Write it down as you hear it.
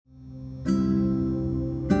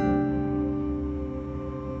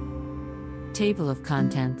Table of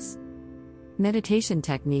Contents. Meditation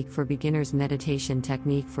Technique for Beginners. Meditation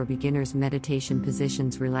Technique for Beginners. Meditation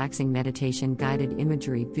Positions. Relaxing Meditation. Guided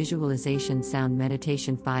Imagery. Visualization. Sound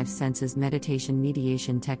Meditation. 5 Senses. Meditation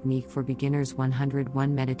Mediation Technique for Beginners.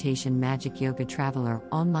 101 Meditation Magic Yoga Traveler.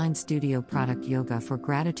 Online Studio Product. Yoga for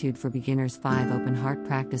Gratitude for Beginners. 5 Open Heart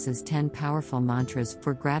Practices. 10 Powerful Mantras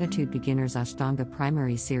for Gratitude Beginners. Ashtanga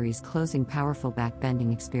Primary Series. Closing Powerful Back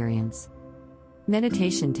Bending Experience.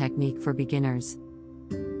 Meditation Technique for Beginners.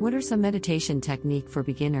 What are some meditation technique for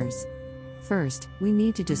beginners? First, we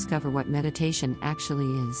need to discover what meditation actually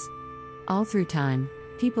is. All through time,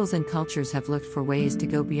 peoples and cultures have looked for ways to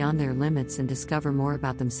go beyond their limits and discover more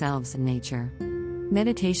about themselves and nature.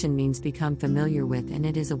 Meditation means become familiar with, and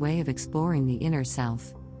it is a way of exploring the inner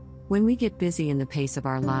self. When we get busy in the pace of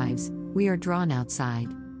our lives, we are drawn outside.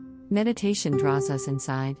 Meditation draws us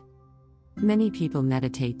inside. Many people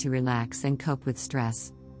meditate to relax and cope with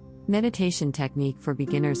stress. Meditation technique for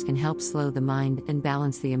beginners can help slow the mind and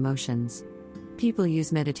balance the emotions. People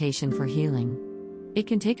use meditation for healing. It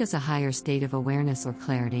can take us a higher state of awareness or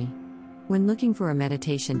clarity. When looking for a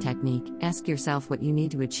meditation technique, ask yourself what you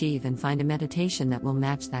need to achieve and find a meditation that will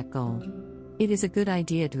match that goal. It is a good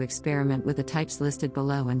idea to experiment with the types listed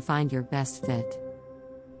below and find your best fit.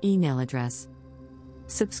 Email address.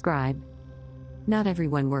 Subscribe. Not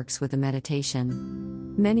everyone works with a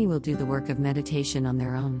meditation. Many will do the work of meditation on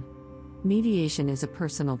their own. Mediation is a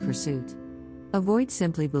personal pursuit. Avoid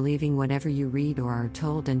simply believing whatever you read or are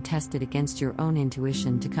told and test it against your own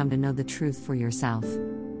intuition to come to know the truth for yourself.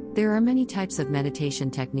 There are many types of meditation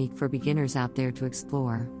technique for beginners out there to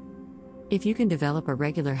explore. If you can develop a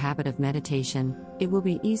regular habit of meditation, it will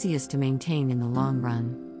be easiest to maintain in the long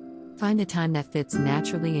run. Find a time that fits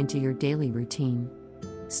naturally into your daily routine.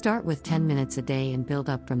 Start with 10 minutes a day and build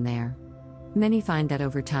up from there. Many find that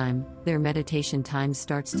over time, their meditation time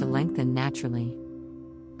starts to lengthen naturally.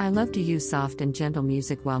 I love to use soft and gentle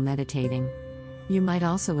music while meditating. You might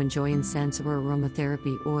also enjoy incense or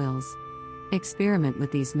aromatherapy oils. Experiment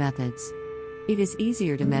with these methods. It is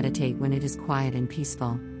easier to meditate when it is quiet and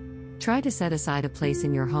peaceful. Try to set aside a place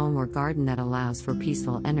in your home or garden that allows for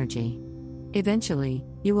peaceful energy. Eventually,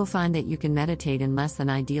 you will find that you can meditate in less than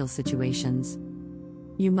ideal situations.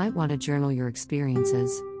 You might want to journal your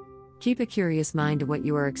experiences. Keep a curious mind to what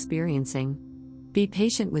you are experiencing. Be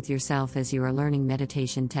patient with yourself as you are learning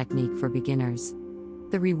meditation technique for beginners.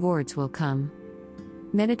 The rewards will come.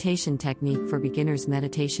 Meditation technique for beginners.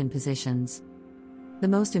 Meditation positions. The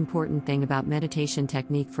most important thing about meditation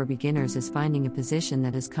technique for beginners is finding a position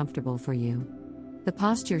that is comfortable for you. The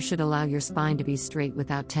posture should allow your spine to be straight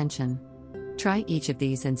without tension. Try each of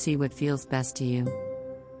these and see what feels best to you.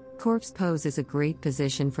 Corpse pose is a great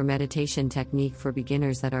position for meditation technique for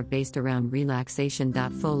beginners that are based around relaxation.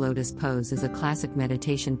 Full lotus pose is a classic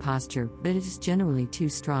meditation posture, but it is generally too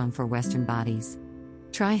strong for Western bodies.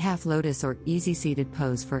 Try half lotus or easy seated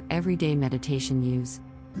pose for everyday meditation use.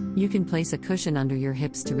 You can place a cushion under your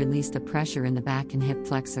hips to release the pressure in the back and hip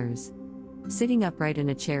flexors. Sitting upright in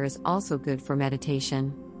a chair is also good for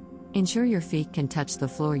meditation. Ensure your feet can touch the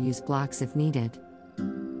floor. Use blocks if needed.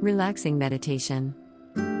 Relaxing meditation.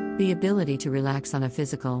 The ability to relax on a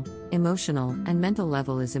physical, emotional, and mental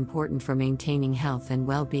level is important for maintaining health and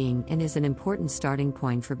well-being and is an important starting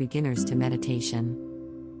point for beginners to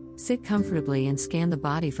meditation. Sit comfortably and scan the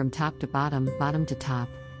body from top to bottom, bottom to top.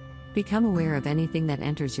 Become aware of anything that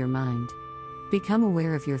enters your mind. Become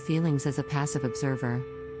aware of your feelings as a passive observer.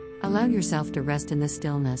 Allow yourself to rest in the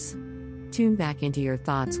stillness. Tune back into your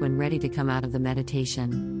thoughts when ready to come out of the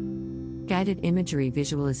meditation. Guided imagery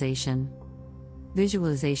visualization.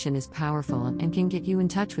 Visualization is powerful and can get you in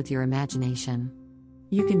touch with your imagination.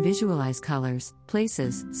 You can visualize colors,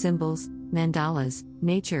 places, symbols, mandalas,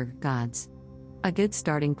 nature, gods. A good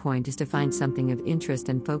starting point is to find something of interest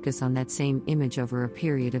and focus on that same image over a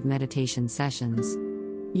period of meditation sessions.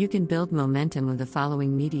 You can build momentum with the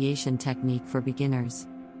following mediation technique for beginners.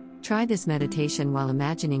 Try this meditation while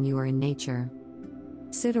imagining you are in nature.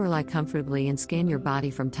 Sit or lie comfortably and scan your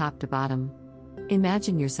body from top to bottom.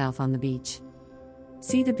 Imagine yourself on the beach.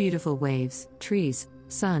 See the beautiful waves, trees,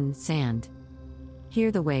 sun, sand. Hear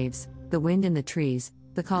the waves, the wind in the trees,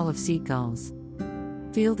 the call of seagulls.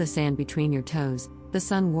 Feel the sand between your toes, the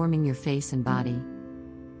sun warming your face and body.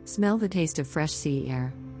 Smell the taste of fresh sea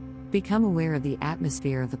air. Become aware of the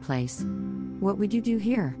atmosphere of the place. What would you do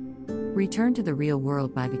here? Return to the real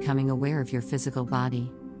world by becoming aware of your physical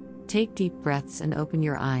body. Take deep breaths and open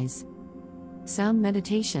your eyes. Sound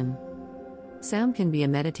meditation. Sound can be a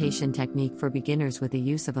meditation technique for beginners with the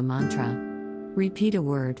use of a mantra. Repeat a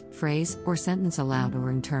word, phrase, or sentence aloud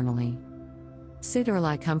or internally. Sit or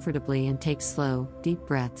lie comfortably and take slow, deep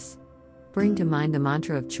breaths. Bring to mind the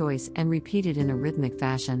mantra of choice and repeat it in a rhythmic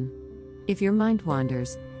fashion. If your mind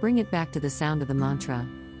wanders, bring it back to the sound of the mantra.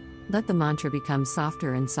 Let the mantra become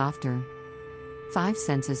softer and softer. 5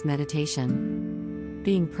 Senses Meditation.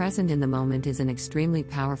 Being present in the moment is an extremely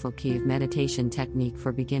powerful key of meditation technique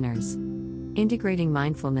for beginners. Integrating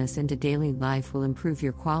mindfulness into daily life will improve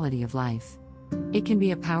your quality of life. It can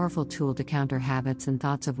be a powerful tool to counter habits and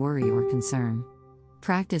thoughts of worry or concern.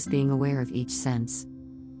 Practice being aware of each sense.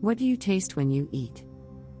 What do you taste when you eat?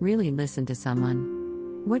 Really listen to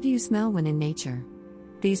someone. What do you smell when in nature?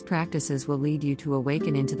 These practices will lead you to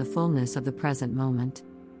awaken into the fullness of the present moment.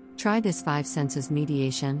 Try this 5 senses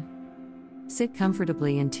mediation. Sit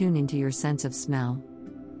comfortably and tune into your sense of smell.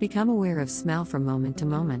 Become aware of smell from moment to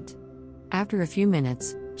moment. After a few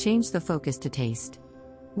minutes, change the focus to taste.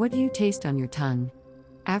 What do you taste on your tongue?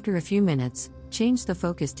 After a few minutes, change the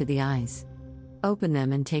focus to the eyes. Open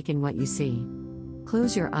them and take in what you see.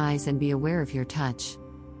 Close your eyes and be aware of your touch.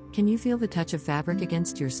 Can you feel the touch of fabric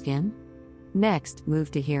against your skin? Next,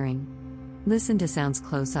 move to hearing. Listen to sounds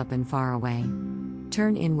close up and far away.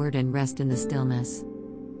 Turn inward and rest in the stillness.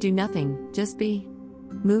 Do nothing, just be.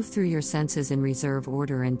 Move through your senses in reserve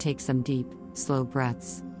order and take some deep, slow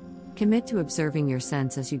breaths. Commit to observing your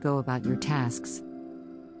sense as you go about your tasks.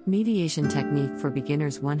 Mediation Technique for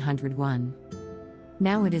Beginners 101.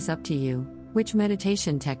 Now it is up to you, which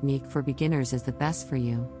meditation technique for beginners is the best for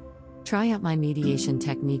you. Try out my mediation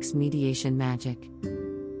techniques. Mediation Magic.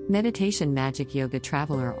 Meditation Magic Yoga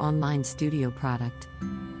Traveler online studio product.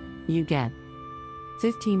 You get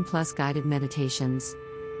 15 plus guided meditations,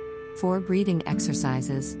 4 breathing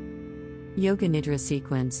exercises, Yoga Nidra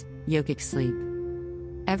sequence, yogic sleep.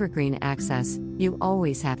 Evergreen access, you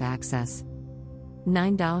always have access.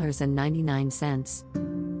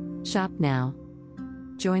 $9.99. Shop now.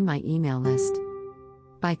 Join my email list.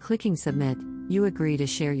 By clicking submit, you agree to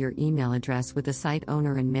share your email address with the site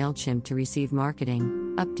owner and MailChimp to receive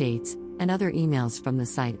marketing, updates, and other emails from the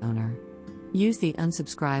site owner. Use the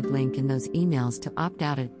unsubscribe link in those emails to opt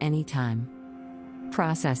out at any time.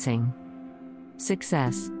 Processing.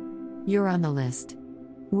 Success. You're on the list.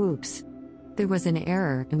 Whoops. There was an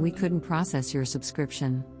error and we couldn't process your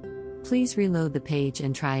subscription. Please reload the page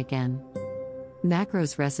and try again.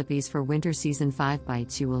 Macros Recipes for Winter Season 5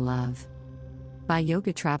 Bites You Will Love. By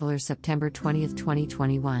Yoga Traveler September 20,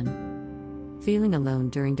 2021. Feeling alone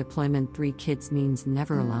during deployment? 3 kids means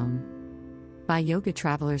never alone. By Yoga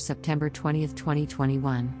Traveler September 20,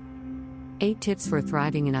 2021. 8 Tips for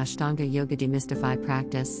Thriving in Ashtanga Yoga Demystify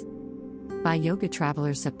Practice. By Yoga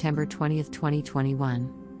Traveler September 20,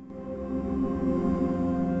 2021.